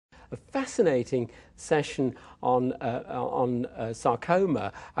a fascinating session on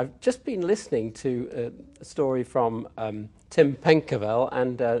sarcoma. I've just been listening to a story from Tim Pencavel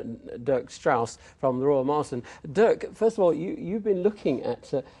and Dirk Strauss from the Royal Marsden. Dirk, first of all, you've been looking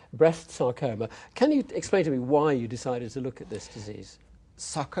at breast sarcoma. Can you explain to me why you decided to look at this disease?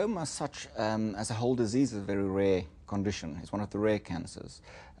 Sarcoma as a whole disease is a very rare condition. It's one of the rare cancers.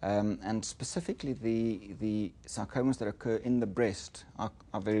 And specifically the sarcomas that occur in the breast are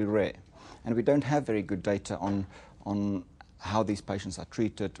very rare. And we don't have very good data on how these patients are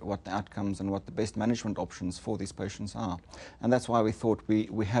treated, what the outcomes and what the best management options for these patients are. And that's why we thought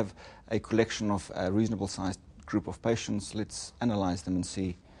we have a collection of a reasonable sized group of patients. Let's analyze them and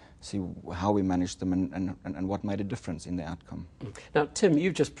see how we manage them and what made a difference in the outcome. Now, Tim,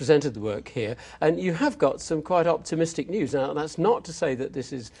 you've just presented the work here, and you have got some quite optimistic news. Now, that's not to say that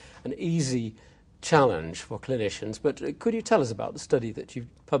this is an easy challenge for clinicians, but could you tell us about the study that you've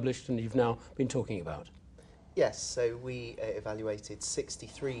published and you've now been talking about? Yes, so we evaluated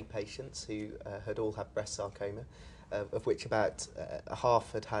 63 patients who had all had breast sarcoma, of which about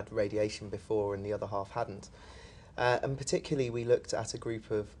half had had radiation before and the other half hadn't. And particularly we looked at a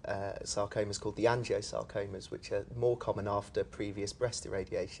group of sarcomas called the angiosarcomas, which are more common after previous breast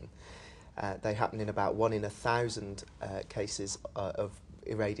irradiation. They happen in about 1 in 1,000 cases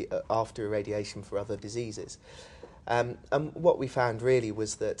after irradiation for other diseases. And what we found really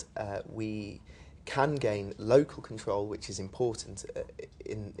was that we can gain local control, which is important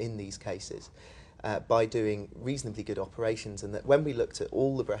in these cases, by doing reasonably good operations, and that when we looked at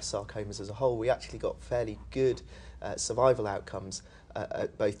all the breast sarcomas as a whole, we actually got fairly good survival outcomes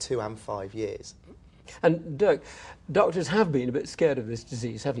at both 2 and 5 years. And Dirk, doctors have been a bit scared of this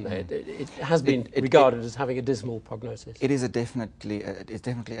disease, haven't they? It has been regarded as having a dismal prognosis. It is definitely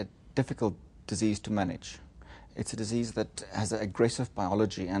a difficult disease to manage. It's a disease that has an aggressive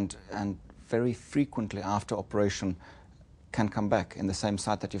biology and very frequently after operation can come back in the same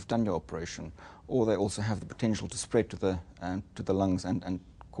site that you've done your operation, or they also have the potential to spread to the lungs and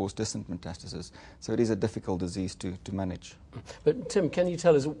cause distant metastasis. So it is a difficult disease to manage. But Tim, can you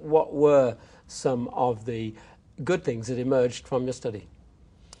tell us what were some of the good things that emerged from your study?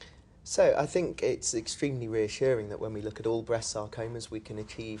 So I think it's extremely reassuring that when we look at all breast sarcomas, we can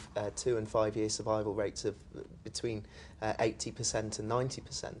achieve 2 and 5 year survival rates of between 80% and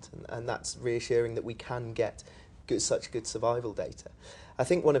 90%, and that's reassuring that we can get such good survival data. I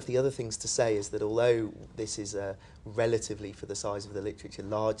think one of the other things to say is that although this is a relatively, for the size of the literature,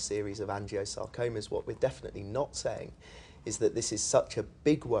 large series of angiosarcomas, what we're definitely not saying is that this is such a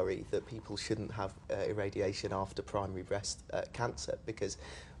big worry that people shouldn't have irradiation after primary breast cancer, because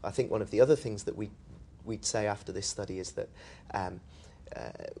I think one of the other things that we'd say after this study is that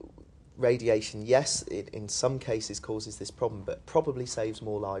radiation, yes, in some cases causes this problem, but probably saves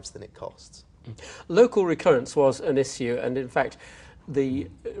more lives than it costs. Local recurrence was an issue, and in fact the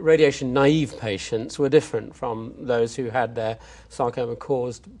radiation-naive patients were different from those who had their sarcoma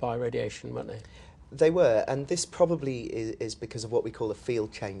caused by radiation, weren't they? They were, and this probably is because of what we call a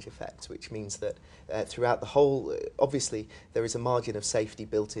field change effect, which means that throughout the whole, obviously there is a margin of safety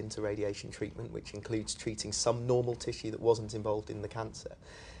built into radiation treatment, which includes treating some normal tissue that wasn't involved in the cancer.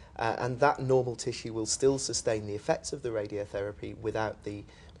 And that normal tissue will still sustain the effects of the radiotherapy without the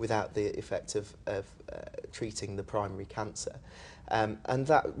effect of treating the primary cancer. And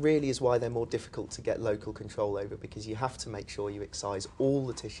that really is why they're more difficult to get local control over, because you have to make sure you excise all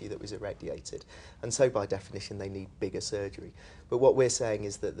the tissue that was irradiated. And so by definition they need bigger surgery. But what we're saying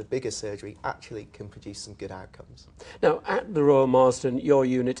is that the bigger surgery actually can produce some good outcomes. Now, at the Royal Marsden, your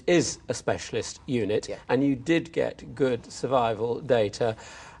unit is a specialist unit, yeah, and you did get good survival data.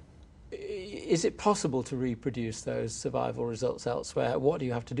 Is it possible to reproduce those survival results elsewhere? What do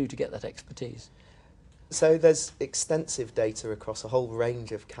you have to do to get that expertise? So there's extensive data across a whole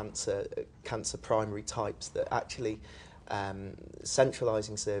range of cancer primary types that actually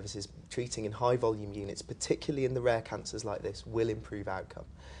centralizing services treating in high volume units, particularly in the rare cancers like this, will improve outcome.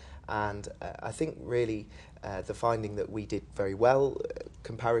 And I think really the finding that we did very well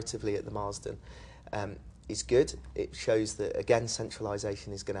comparatively at the Marsden is good. It shows that, again,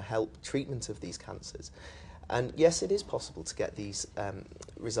 centralisation is going to help treatment of these cancers. And yes, it is possible to get these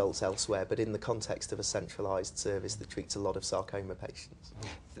results elsewhere, but in the context of a centralised service that treats a lot of sarcoma patients.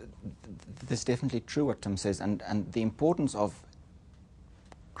 That's definitely true what Tim says, and the importance of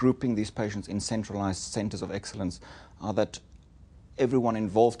grouping these patients in centralised centres of excellence are that everyone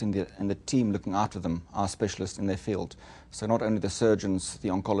involved in the team looking after them are specialists in their field. So not only the surgeons, the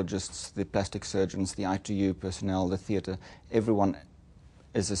oncologists, the plastic surgeons, the ITU personnel, the theatre, everyone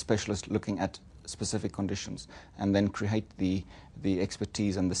is a specialist looking at specific conditions, and then create the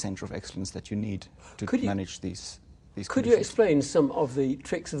expertise and the centre of excellence that you need to manage these Could conditions. you explain some of the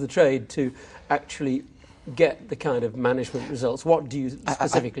tricks of the trade to actually get the kind of management results? What do you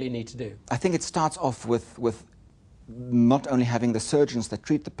specifically need to do? I think it starts off with not only having the surgeons that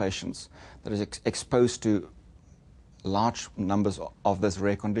treat the patients that is exposed to large numbers of those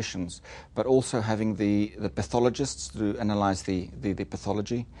rare conditions, but also having the pathologists to analyze the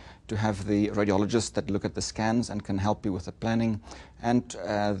pathology, to have the radiologists that look at the scans and can help you with the planning, and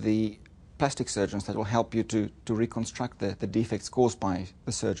the plastic surgeons that will help you to reconstruct the defects caused by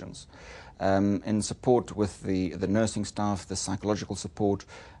the surgeons. In support with the nursing staff, the psychological support,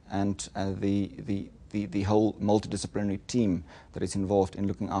 and the whole multidisciplinary team that is involved in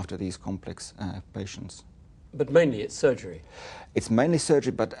looking after these complex patients. But mainly it's surgery. It's mainly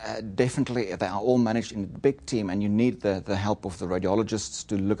surgery, but definitely they are all managed in a big team, and you need the help of the radiologists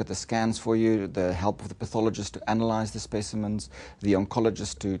to look at the scans for you, the help of the pathologist to analyze the specimens, the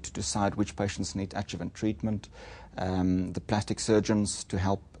oncologist to decide which patients need adjuvant treatment, the plastic surgeons to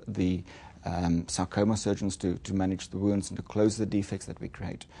help the sarcoma surgeons to manage the wounds and to close the defects that we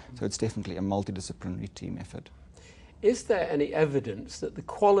create. So it's definitely a multidisciplinary team effort. Is there any evidence that the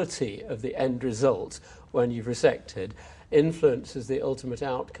quality of the end result when you've resected influences the ultimate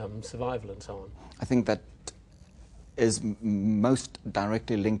outcome, survival and so on? I think that is most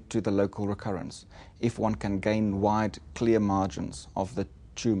directly linked to the local recurrence. If one can gain wide, clear margins of the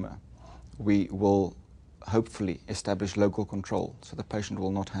tumour, we will hopefully establish local control, so the patient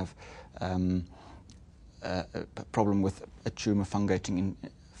will not have a problem with a tumour fungating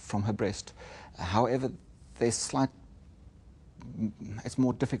from her breast. However, it's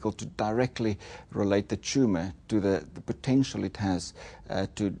more difficult to directly relate the tumour to the potential it has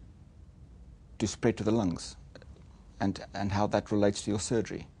to spread to the lungs, and how that relates to your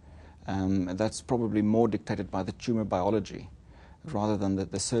surgery. That's probably more dictated by the tumour biology rather than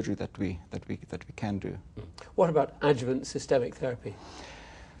the surgery that we can do. What about adjuvant systemic therapy?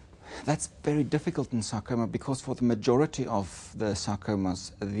 That's very difficult in sarcoma, because for the majority of the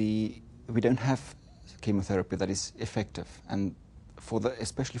sarcomas, we don't have chemotherapy that is effective, and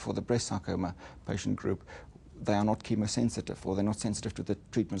especially for the breast sarcoma patient group, they are not chemosensitive, or they're not sensitive to the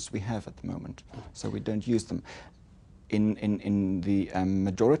treatments we have at the moment, so we don't use them. In the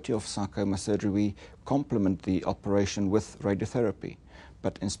majority of sarcoma surgery, we complement the operation with radiotherapy,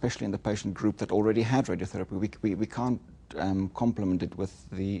 but especially in the patient group that already had radiotherapy, we can't complement it with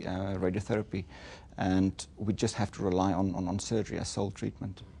the radiotherapy, and we just have to rely on surgery as sole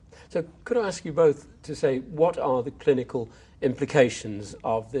treatment. So could I ask you both to say, what are the clinical implications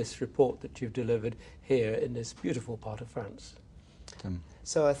of this report that you've delivered here in this beautiful part of France?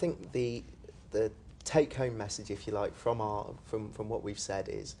 So I think the take-home message, if you like, from what we've said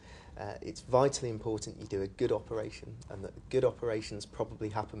is it's vitally important you do a good operation, and that good operations probably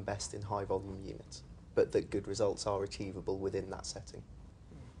happen best in high-volume units, but that good results are achievable within that setting.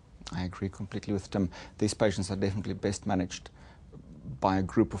 I agree completely with Tim. These patients are definitely best managed by a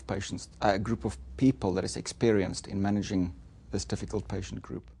group of patients, a group of people that is experienced in managing this difficult patient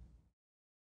group.